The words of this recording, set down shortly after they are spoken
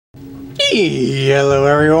Hello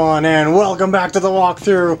everyone and welcome back to the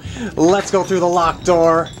walkthrough. Let's go through the locked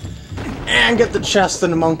door and get the chest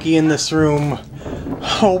and the monkey in this room.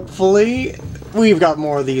 Hopefully. We've got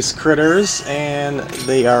more of these critters and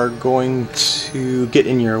they are going to get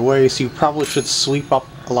in your way, so you probably should sweep up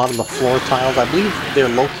a lot of the floor tiles. I believe they're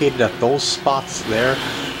located at those spots there.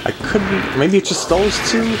 I could be, maybe it's just those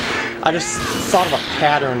two. I just thought of a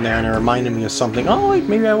pattern there and it reminded me of something. Oh wait,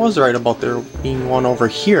 maybe I was right about there being one over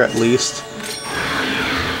here at least.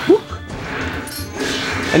 Whoop.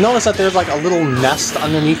 And notice that there's like a little nest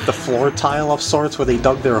underneath the floor tile of sorts where they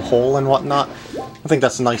dug their hole and whatnot. I think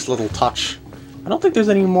that's a nice little touch. I don't think there's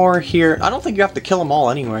any more here. I don't think you have to kill them all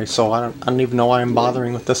anyway, so I don't even know why I'm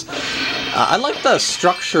bothering with this. I like the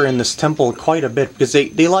structure in this temple quite a bit because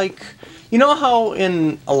they like... You know how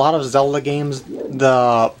in a lot of Zelda games,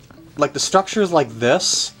 the structures like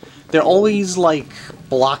this, they're always like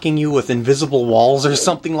blocking you with invisible walls or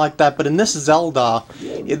something like that, but in this Zelda,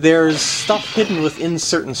 there's stuff hidden within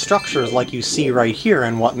certain structures like you see right here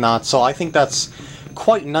and whatnot, so I think that's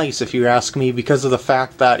quite nice if you ask me, because of the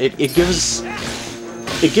fact that it gives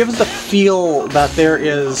the feel that there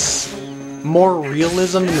is more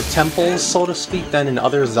realism in the temples, so to speak, than in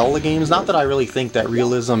other Zelda games. Not that I really think that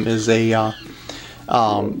realism is a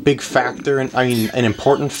big factor, an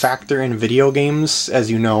important factor in video games, as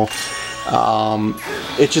you know.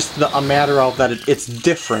 It's just a matter of that it's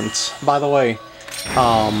different. By the way,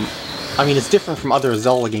 it's different from other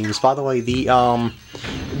Zelda games. By the way, the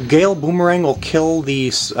Gale Boomerang will kill the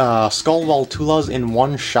Skullwall Tulas in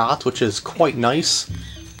one shot, which is quite nice.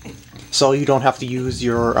 So you don't have to use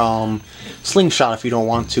your slingshot if you don't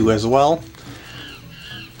want to as well.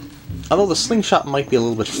 Although the slingshot might be a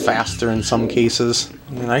little bit faster in some cases.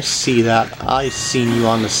 And I see that. I seen you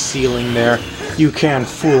on the ceiling there. You can't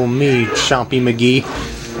fool me, Chompy McGee.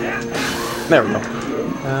 There we go.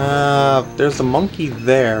 There's a monkey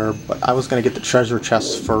there, but I was going to get the treasure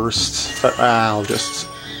chest first. But I'll just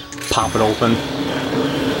pop it open.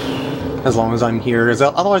 As long as I'm here.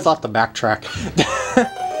 Otherwise I'll have to backtrack.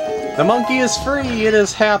 The monkey is free, it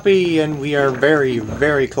is happy, and we are very,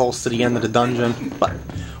 very close to the end of the dungeon. But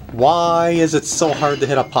why is it so hard to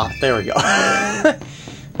hit a pot? There we go.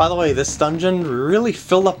 By the way, this dungeon really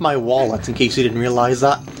filled up my wallet, in case you didn't realize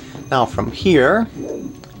that. Now from here,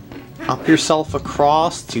 hop yourself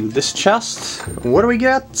across to this chest. What do we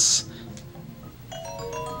get?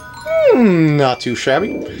 Not too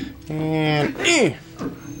shabby. And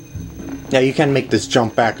yeah, you can make this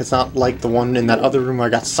jump back. It's not like the one in that other room where I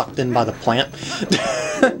got sucked in by the plant.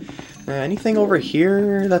 Anything over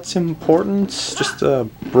here that's important? Just a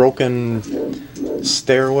broken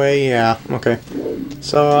stairway? Yeah, okay.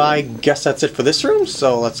 So I guess that's it for this room,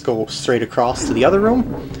 so let's go straight across to the other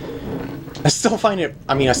room. I still found it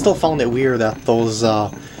weird that those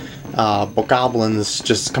bokoblins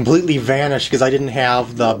just completely vanished because I didn't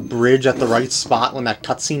have the bridge at the right spot when that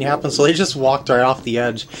cutscene happened, so they just walked right off the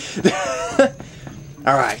edge.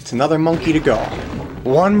 Alright, another monkey to go.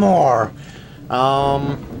 One more.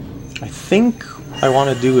 I think I want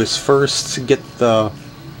to do is first get the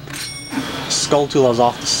skull tulas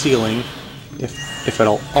off the ceiling. If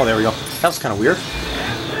it'll... Oh, there we go. That was kind of weird.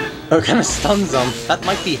 Oh, it kind of stuns them. That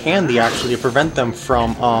might be handy, actually, to prevent them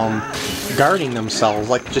from guarding themselves.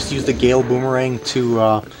 Like, just use the Gale Boomerang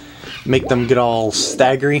to make them get all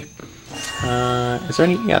staggery. Is there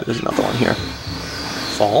any... Yeah, there's another one here.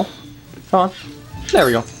 Fall. Come on. There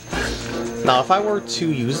we go. Now, if I were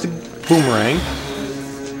to use the boomerang...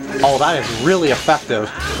 Oh, that is really effective.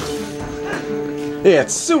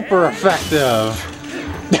 It's super effective!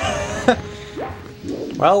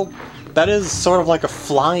 Well, that is sort of like a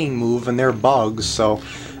flying move, and they're bugs, so...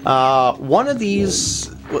 one of these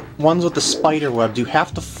ones with the spider webs, you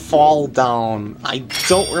have to fall down. I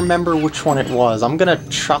don't remember which one it was. I'm gonna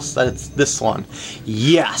trust that it's this one.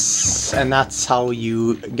 Yes! And that's how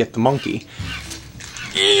you get the monkey.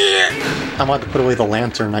 I wanted to put away the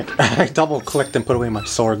lantern. I double-clicked and put away my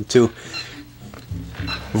sword, too.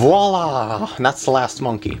 Voila! And that's the last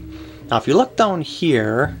monkey. Now, if you look down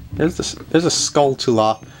here, there's a skull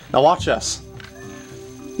tula. Now, watch this.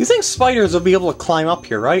 You think spiders will be able to climb up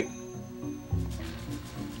here, right?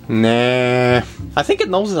 Nah. I think it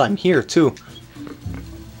knows that I'm here, too.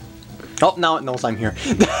 Oh, now it knows I'm here.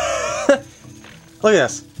 Look at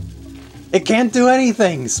this. It can't do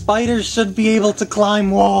anything! Spiders should be able to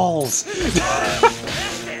climb walls!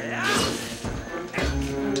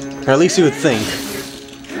 Or at least you would think.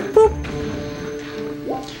 Boop.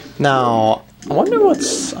 Now, I wonder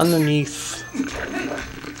what's underneath...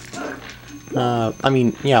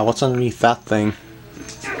 yeah, what's underneath that thing?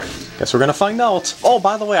 Guess we're gonna find out. Oh,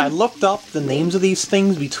 by the way, I looked up the names of these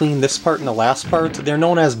things between this part and the last part. They're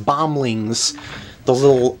known as bomblings. Those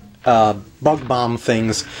little bug bomb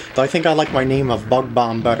things. Though I think I like my name of Bug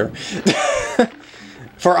Bomb better.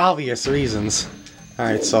 For obvious reasons.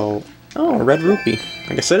 Alright, so... Oh, a red rupee.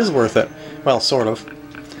 I guess it is worth it. Well, sort of.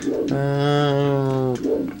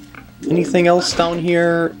 Anything else down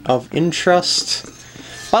here of interest?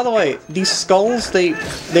 By the way, these skulls, they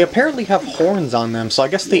apparently have horns on them, so I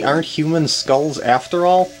guess they aren't human skulls after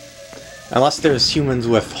all. Unless there's humans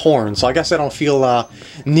with horns, so I guess I don't feel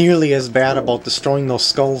nearly as bad about destroying those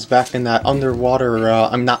skulls back in that underwater,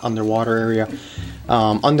 I'm not underwater area,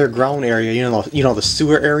 underground area, you know, the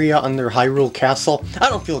sewer area under Hyrule Castle. I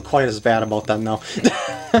don't feel quite as bad about that now.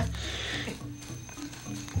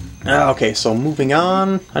 Okay, so moving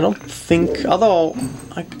on. I don't think, although,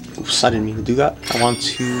 oops, I didn't mean to do that.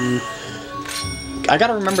 I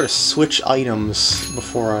gotta remember to switch items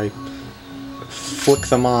before I flick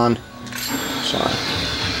them on. Sorry.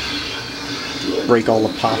 Break all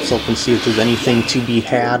the pots open, see if there's anything to be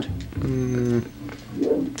had.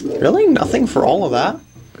 Really? Nothing for all of that?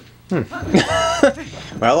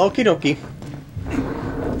 Well, okie dokie.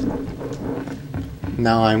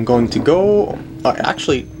 Now I'm going to go...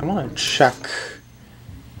 actually, I want to check...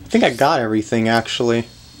 I think I got everything, actually.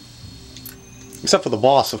 Except for the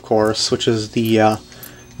boss, of course, which is the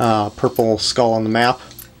purple skull on the map.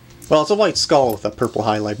 Well, it's a white skull with a purple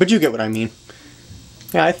highlight, but you get what I mean.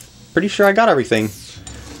 Yeah, I'm pretty sure I got everything.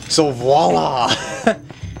 So, voila!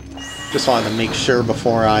 Just wanted to make sure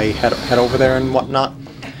before I head over there and whatnot.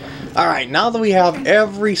 Alright, now that we have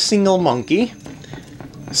every single monkey,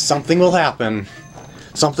 something will happen.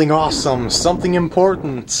 Something awesome, something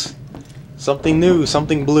important, something new,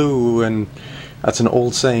 something blue, and that's an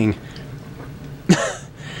old saying.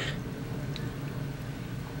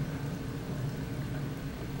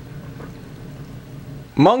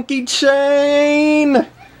 Monkey chain!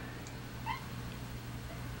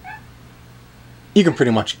 You can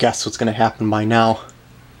pretty much guess what's going to happen by now.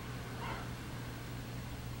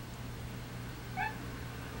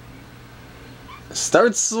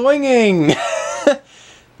 Start swinging!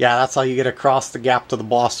 Yeah, that's how you get across the gap to the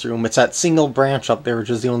boss room. It's that single branch up there, which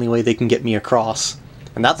is the only way they can get me across.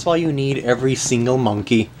 And that's why you need every single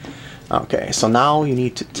monkey. Okay, so now you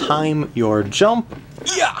need to time your jump.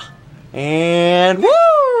 Yeah! And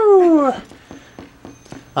woo!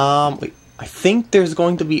 Wait, I think there's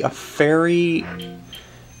going to be a fairy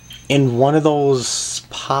in one of those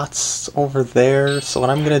pots over there. So what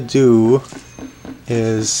I'm gonna do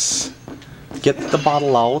is get the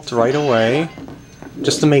bottle out right away,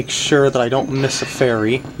 just to make sure that I don't miss a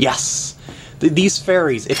fairy. Yes! These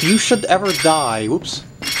fairies, if you should ever die, whoops,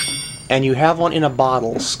 and you have one in a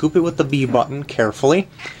bottle, scoop it with the B button carefully.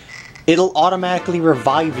 It'll automatically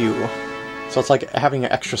revive you. So it's like having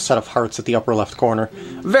an extra set of hearts at the upper left corner.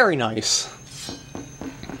 Very nice.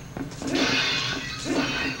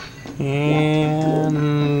 And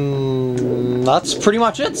that's pretty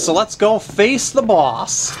much it. So let's go face the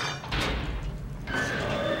boss.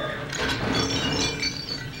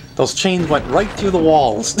 Those chains went right through the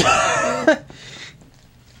walls.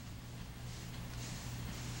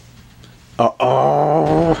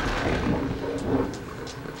 Uh-oh.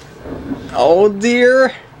 Oh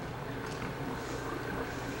dear.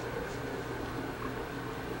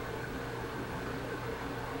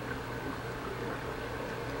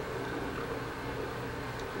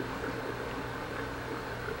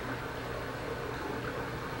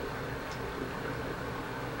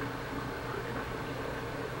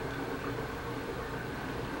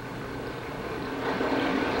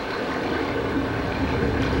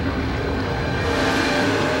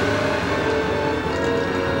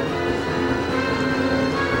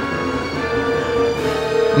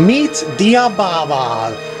 Meet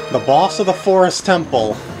Diababa, the boss of the Forest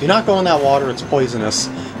Temple. Do not go in that water, it's poisonous.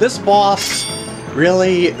 This boss,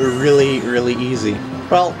 really, really, really easy.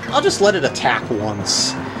 Well, I'll just let it attack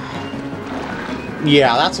once.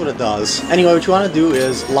 Yeah, that's what it does. Anyway, what you want to do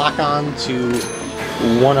is lock on to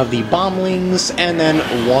one of the bomblings and then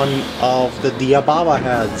one of the Diababa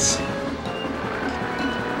heads.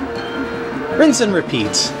 Rinse and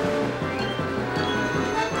repeat.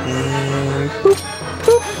 And boop.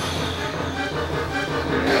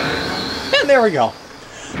 And there we go.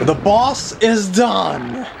 The boss is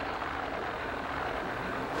done.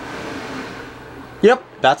 Yep,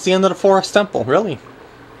 that's the end of the Forest Temple, really.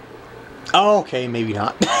 Oh, okay, maybe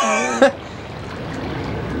not.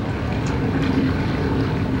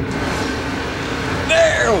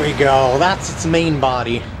 There we go. That's its main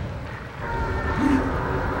body.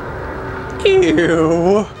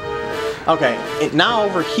 Ew. Okay, now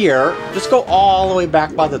over here, just go all the way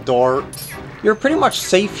back by the door. You're pretty much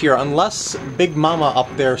safe here, unless Big Mama up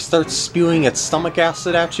there starts spewing its stomach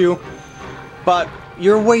acid at you. But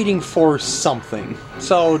you're waiting for something,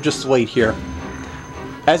 so just wait here.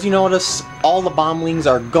 As you notice, all the bomblings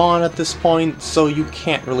are gone at this point, so you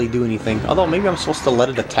can't really do anything. Although maybe I'm supposed to let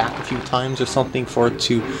it attack a few times or something for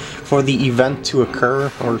the event to occur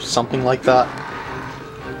or something like that.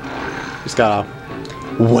 Just gotta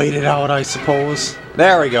wait it out, I suppose.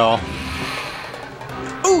 There we go.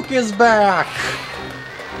 Ook is back!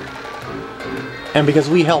 And because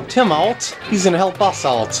we helped him out, he's gonna help us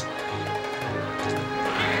out.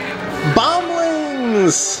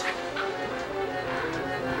 Bomblings!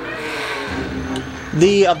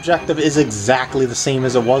 The objective is exactly the same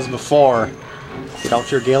as it was before. Get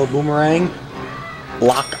out your Gale Boomerang,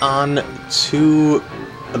 lock on to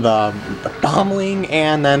the bombling,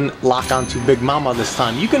 and then lock on to Big Mama this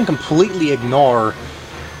time. You can completely ignore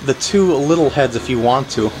the two little heads if you want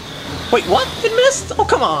to. Wait, what? It missed? Oh,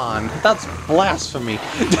 come on! That's blasphemy.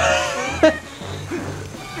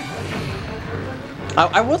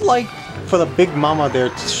 I would like for the Big Mama there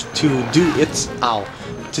to do its... Ow.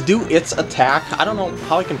 To do its attack. I don't know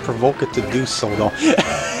how I can provoke it to do so, though.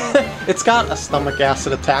 It's got a stomach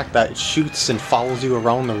acid attack that shoots and follows you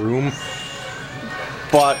around the room.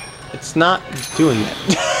 But it's not doing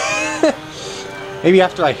it. Maybe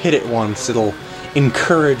after I hit it once, it'll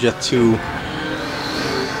encourage it to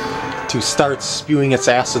start spewing its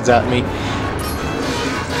acids at me.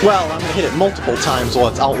 Well, I'm gonna hit it multiple times while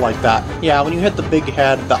it's out like that. Yeah, when you hit the big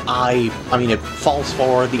head, the eye, it falls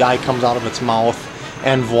forward, the eye comes out of its mouth,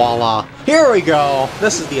 and voila. Here we go!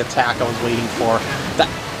 This is the attack I was waiting for.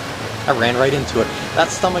 I ran right into it. That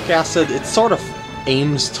stomach acid, it sort of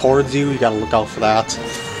aims towards you, you gotta look out for that.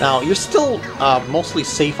 Now, you're still mostly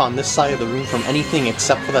safe on this side of the room from anything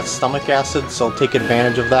except for that stomach acid, so take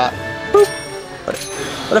advantage of that. Boop.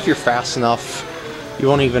 But if you're fast enough, you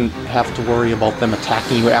won't even have to worry about them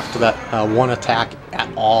attacking you after that one attack at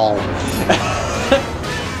all.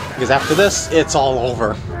 Because after this, it's all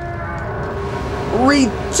over.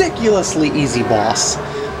 Ridiculously easy boss.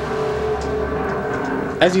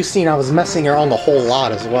 As you've seen, I was messing around the whole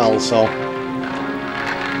lot as well, so...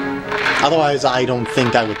 Otherwise, I don't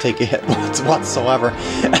think I would take a hit whatsoever.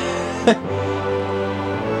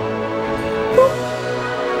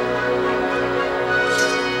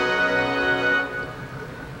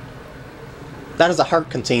 That is a heart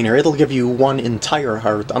container. It'll give you one entire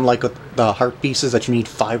heart, unlike the heart pieces that you need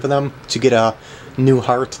 5 of them to get a new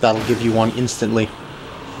heart. That'll give you one instantly.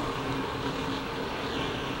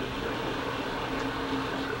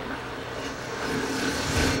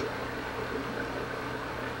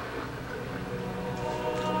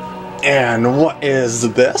 And what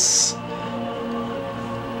is this?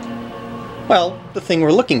 Well, the thing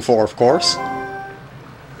we're looking for, of course.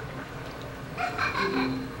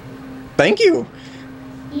 Thank you!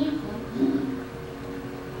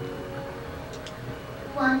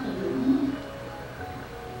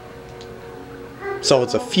 So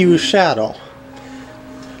it's a fused shadow.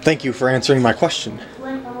 Thank you for answering my question.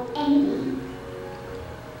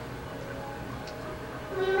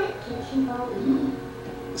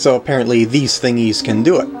 So apparently these thingies can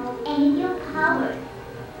do it.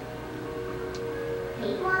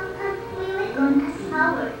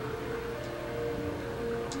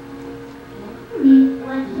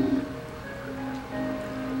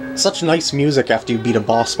 Such nice music after you beat a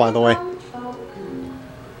boss, by the way.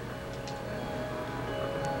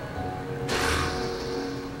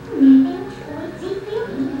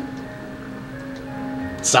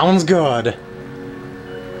 Sounds good.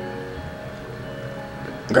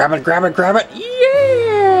 Grab it, grab it, grab it!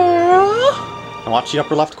 Yeah! And watch the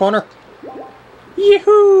upper left corner.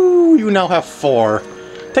 Yee-hoo! You now have 4.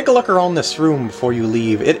 Take a look around this room before you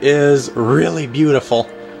leave. It is really beautiful.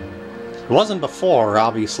 It wasn't before,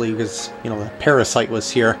 obviously, because, you know, the parasite was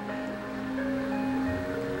here.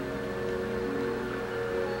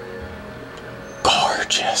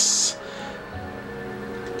 Gorgeous.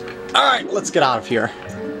 Alright, let's get out of here.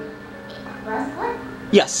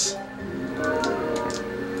 Yes.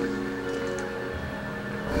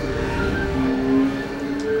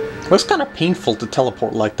 It was kind of painful to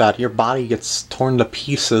teleport like that. Your body gets torn to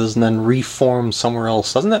pieces and then reforms somewhere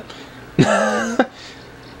else, doesn't it?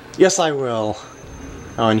 Yes, I will.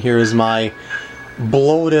 Oh, and here is my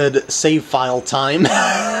bloated save file time.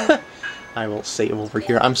 I will save over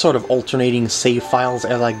here. I'm sort of alternating save files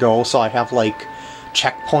as I go, so I have, like,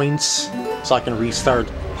 checkpoints, so I can restart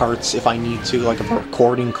parts if I need to, like if a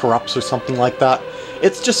recording corrupts or something like that.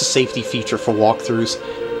 It's just a safety feature for walkthroughs.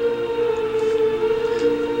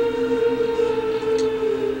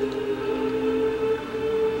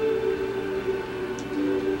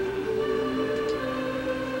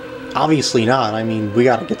 Obviously not. I mean, we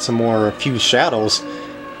gotta get some more fused shadows.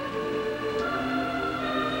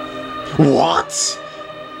 What?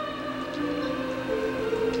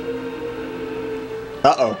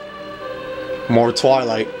 Uh-oh. More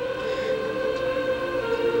Twilight.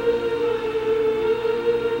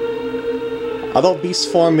 Although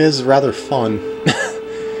beast form is rather fun.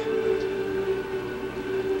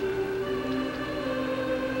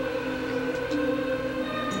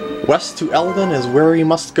 West to Eldon is where we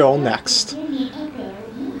must go next.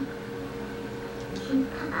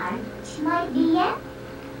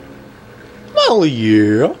 Well,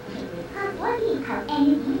 yeah.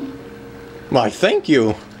 Why, thank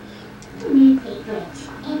you.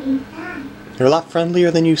 You're a lot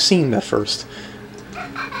friendlier than you seemed at first.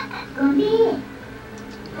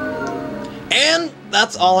 And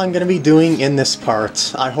that's all I'm going to be doing in this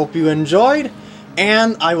part. I hope you enjoyed,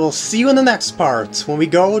 and I will see you in the next part when we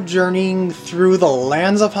go journeying through the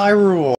lands of Hyrule.